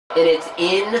And it's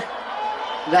in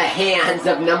the hands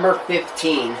of number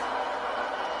 15.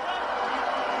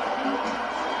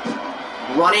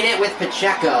 Running it with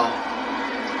Pacheco.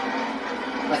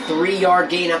 A 3-yard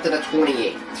gain up to the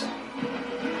 28. It's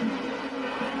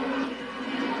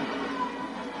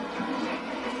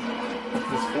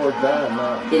 4th down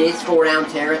now. It is 4-down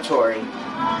territory.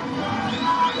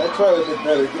 That's why we've been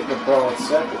better getting the ball at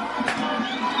second.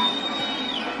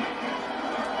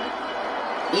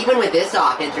 Even with this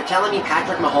offense, you're telling me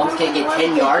Patrick Mahomes can't get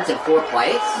 10 yards in 4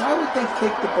 plays? Why would they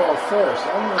kick the ball first?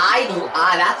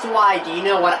 That's why, do you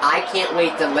know what I can't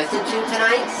wait to listen to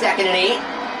tonight? 2nd and 8.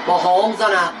 Mahomes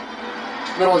on a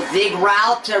little zig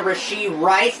route to Rashee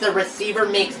Rice. The receiver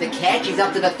makes the catch. He's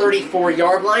up to the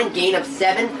 34-yard line. Gain of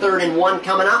 7. 3rd and 1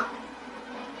 coming up.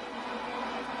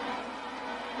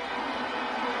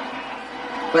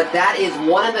 But that is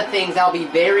one of the things I'll be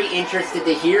very interested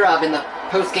to hear of in the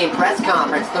post-game press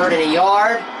conference. 3rd and a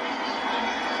yard.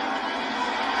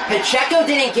 Pacheco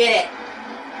didn't get it.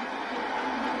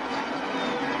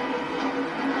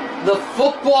 The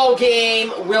football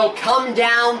game will come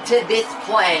down to this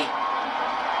play.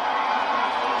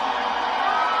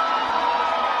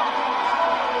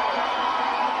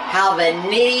 How the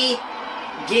nitty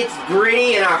gets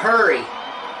gritty in a hurry.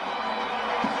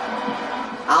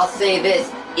 I'll say this,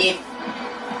 even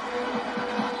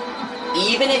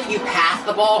if you pass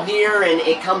the ball here and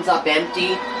it comes up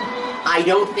empty, I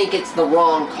don't think it's the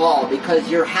wrong call because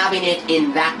you're having it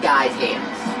in that guy's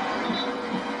hands.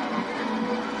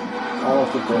 I don't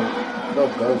think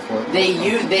they'll go for it.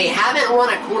 They haven't run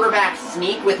a quarterback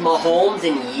sneak with Mahomes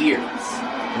in years.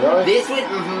 Really? This would,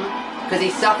 because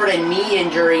he suffered a knee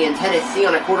injury in Tennessee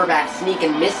on a quarterback sneak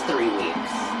and missed 3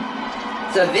 weeks.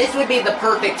 So this would be the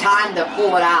perfect time to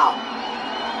pull it out.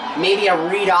 Maybe a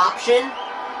read option.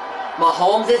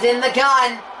 Mahomes is in the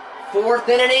gun. 4th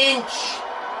and an inch.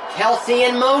 Kelsey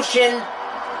in motion.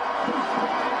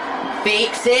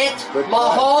 Fakes it.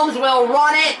 Mahomes will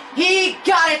run it. He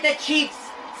got it. The Chiefs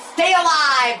stay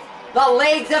alive. The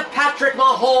legs of Patrick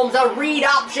Mahomes. A read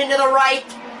option to the right.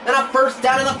 And a 1st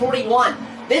down to the 41.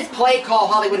 This play call,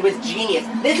 Hollywood, was genius.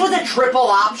 This was a triple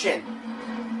option.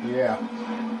 Yeah.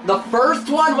 The first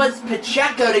one was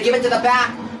Pacheco to give it to the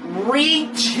back.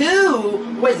 Read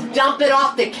 2 was dump it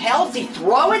off to Kelsey,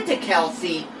 throw it to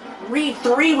Kelsey. Read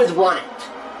 3 was run it.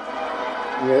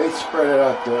 Yeah, they spread it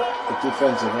out the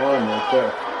defensive line right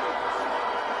there.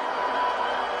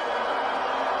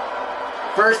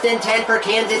 1st and 10 for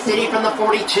Kansas City from the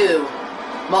 42.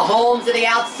 Mahomes to the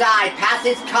outside, pass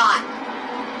is caught.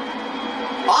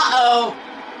 Uh-oh.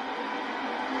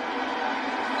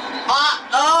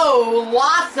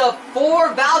 Loss of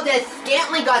 4.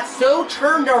 Valdez-Scantling got so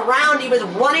turned around he was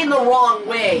running the wrong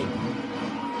way.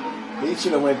 He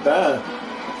should have went down.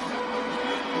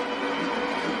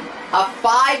 A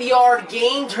 5-yard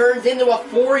gain turns into a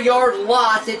 4-yard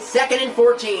loss. It's 2nd and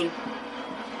 14.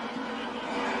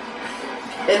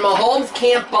 And Mahomes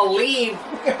can't believe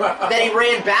that he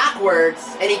ran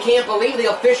backwards, and he can't believe the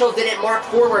officials didn't mark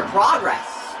forward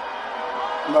progress.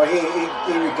 No, he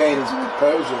regained his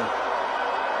composure.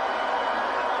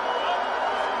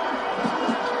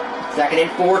 2nd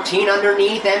and 14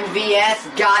 underneath.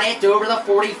 MVS got it over the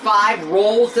 45.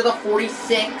 Rolls to the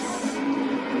 46.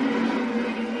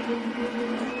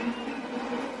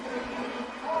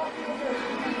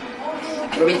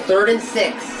 It'll be 3rd and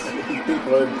 6.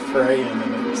 People are praying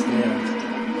in the stands.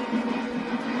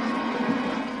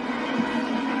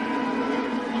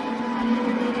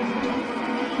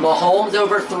 Mahomes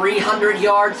over 300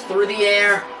 yards through the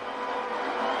air.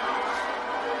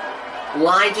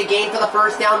 Line to gain for the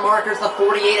 1st down markers, the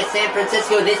 48 of San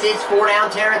Francisco. This is 4-down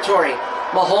territory.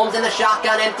 Mahomes in the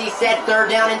shotgun, empty set, 3rd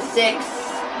down and 6.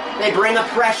 They bring a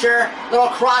pressure, little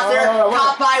crosser,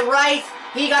 caught by Rice.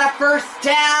 He got a 1st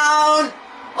down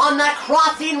on that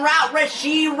crossing route.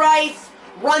 Rashee Rice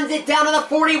runs it down to the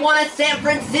 41 of San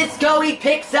Francisco. He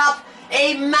picks up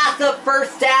a massive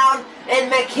 1st down,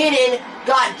 and McKinnon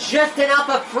got just enough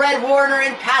of Fred Warner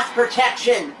in pass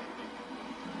protection.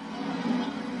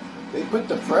 They put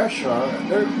the pressure on it.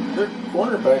 Their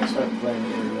cornerbacks aren't playing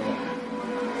very well.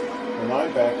 The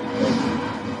linebackers.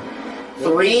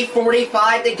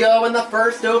 3:45 to go in the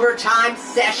 1st overtime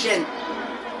session.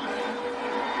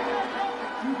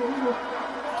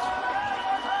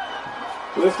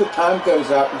 What if the time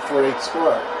goes out before they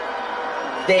score?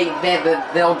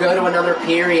 They'll go to another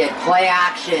period. Play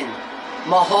action.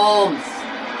 Mahomes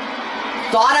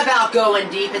thought about going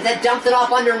deep as that dumps it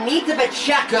off underneath to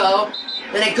Pacheco.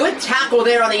 And a good tackle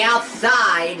there on the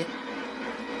outside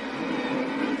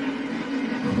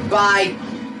by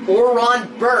or Ron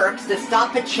Burks to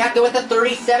stop Pacheco at the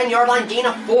 37-yard line, gain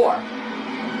of 4.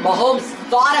 Mahomes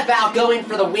thought about going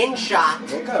for the win shot.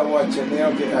 They gotta watch it. They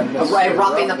don't get Right,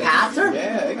 roughing the passer?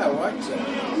 Yeah, they gotta watch that.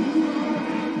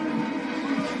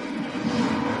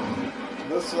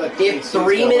 Looks like If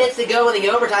 3 minutes to go in the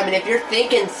overtime, and if you're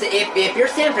thinking, if you're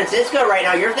San Francisco right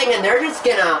now, you're thinking they're just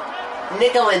gonna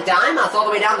nickel and dime us all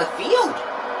the way down the field.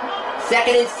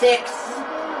 2nd and 6.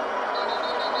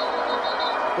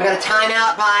 We got a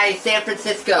timeout by San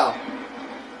Francisco.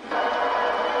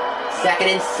 2nd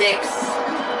and 6.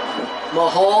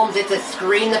 Mahomes, it's a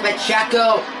screen to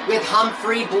Pacheco with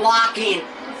Humphrey blocking.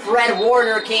 Fred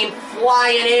Warner came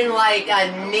flying in like a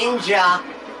ninja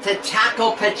to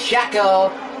tackle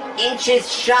Pacheco.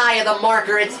 Inches shy of the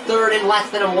marker. It's 3rd and less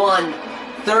than a 1.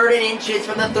 3rd and inches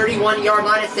from the 31-yard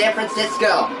line of San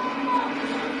Francisco.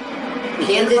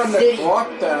 Kansas City. Clock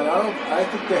down. I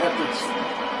think they have to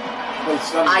play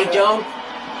something.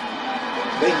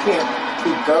 They can't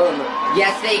keep going.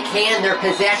 Yes, they can. Their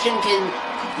possession can.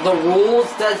 The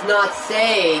rules does not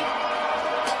say.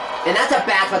 And that's a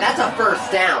bad spot. That's a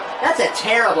first down. That's a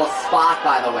terrible spot,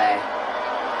 by the way.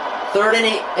 3rd and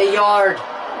a yard.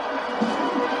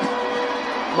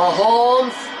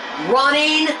 Mahomes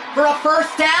running for a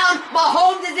first down.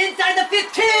 Mahomes is inside the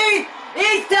 15.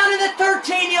 He's down to the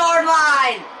 13-yard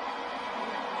line.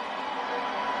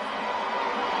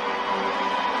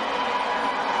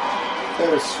 That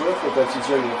was Swift with that. She's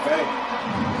ready to bank.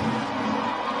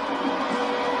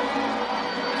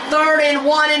 3rd and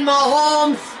 1 and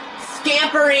Mahomes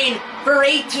scampering for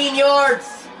 18 yards.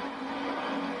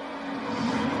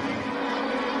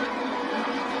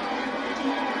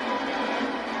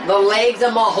 The legs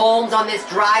of Mahomes on this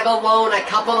drive alone, a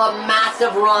couple of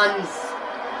massive runs.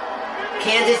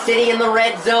 Kansas City in the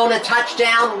red zone, a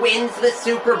touchdown, wins the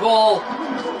Super Bowl.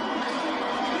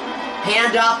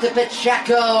 Hand off to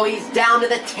Pacheco, he's down to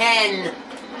the 10.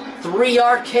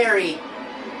 3-yard carry.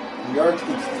 Yards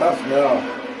gets tough now.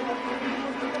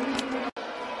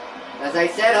 As I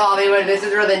said, Hollywood, this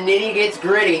is where the nitty gets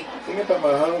gritty. Think about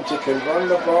Mahomes, he can run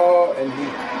the ball and he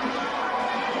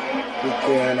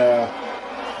can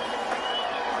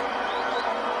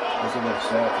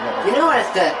you know what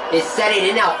is setting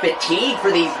in now? Fatigue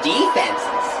for these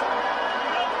defenses.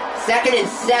 2nd and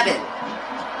 7.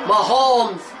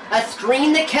 Mahomes, a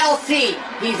screen to Kelsey.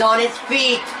 He's on his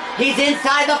feet. He's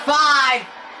inside the 5.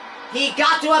 He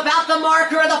got to about the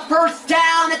marker of the first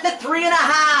down at the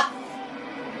 3.5.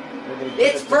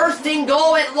 It's 1st and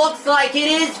goal, it looks like. It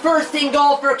is 1st and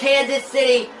goal for Kansas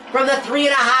City from the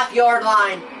 3.5-yard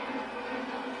line.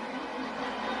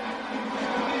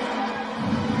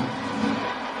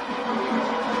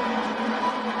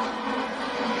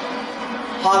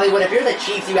 Hollywood, if you're the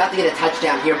Chiefs, you have to get a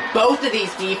touchdown here. Both of these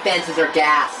defenses are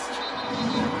gassed.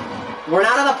 We're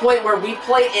not at the point where we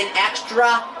play an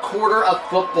extra quarter of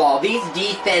football. These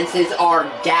defenses are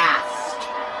gassed.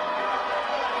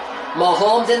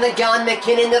 Mahomes in the gun,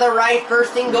 McKinnon to the right,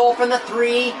 1st and goal from the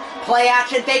 3. Play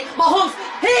action fake. Mahomes,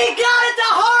 he got it to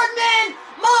Hardman!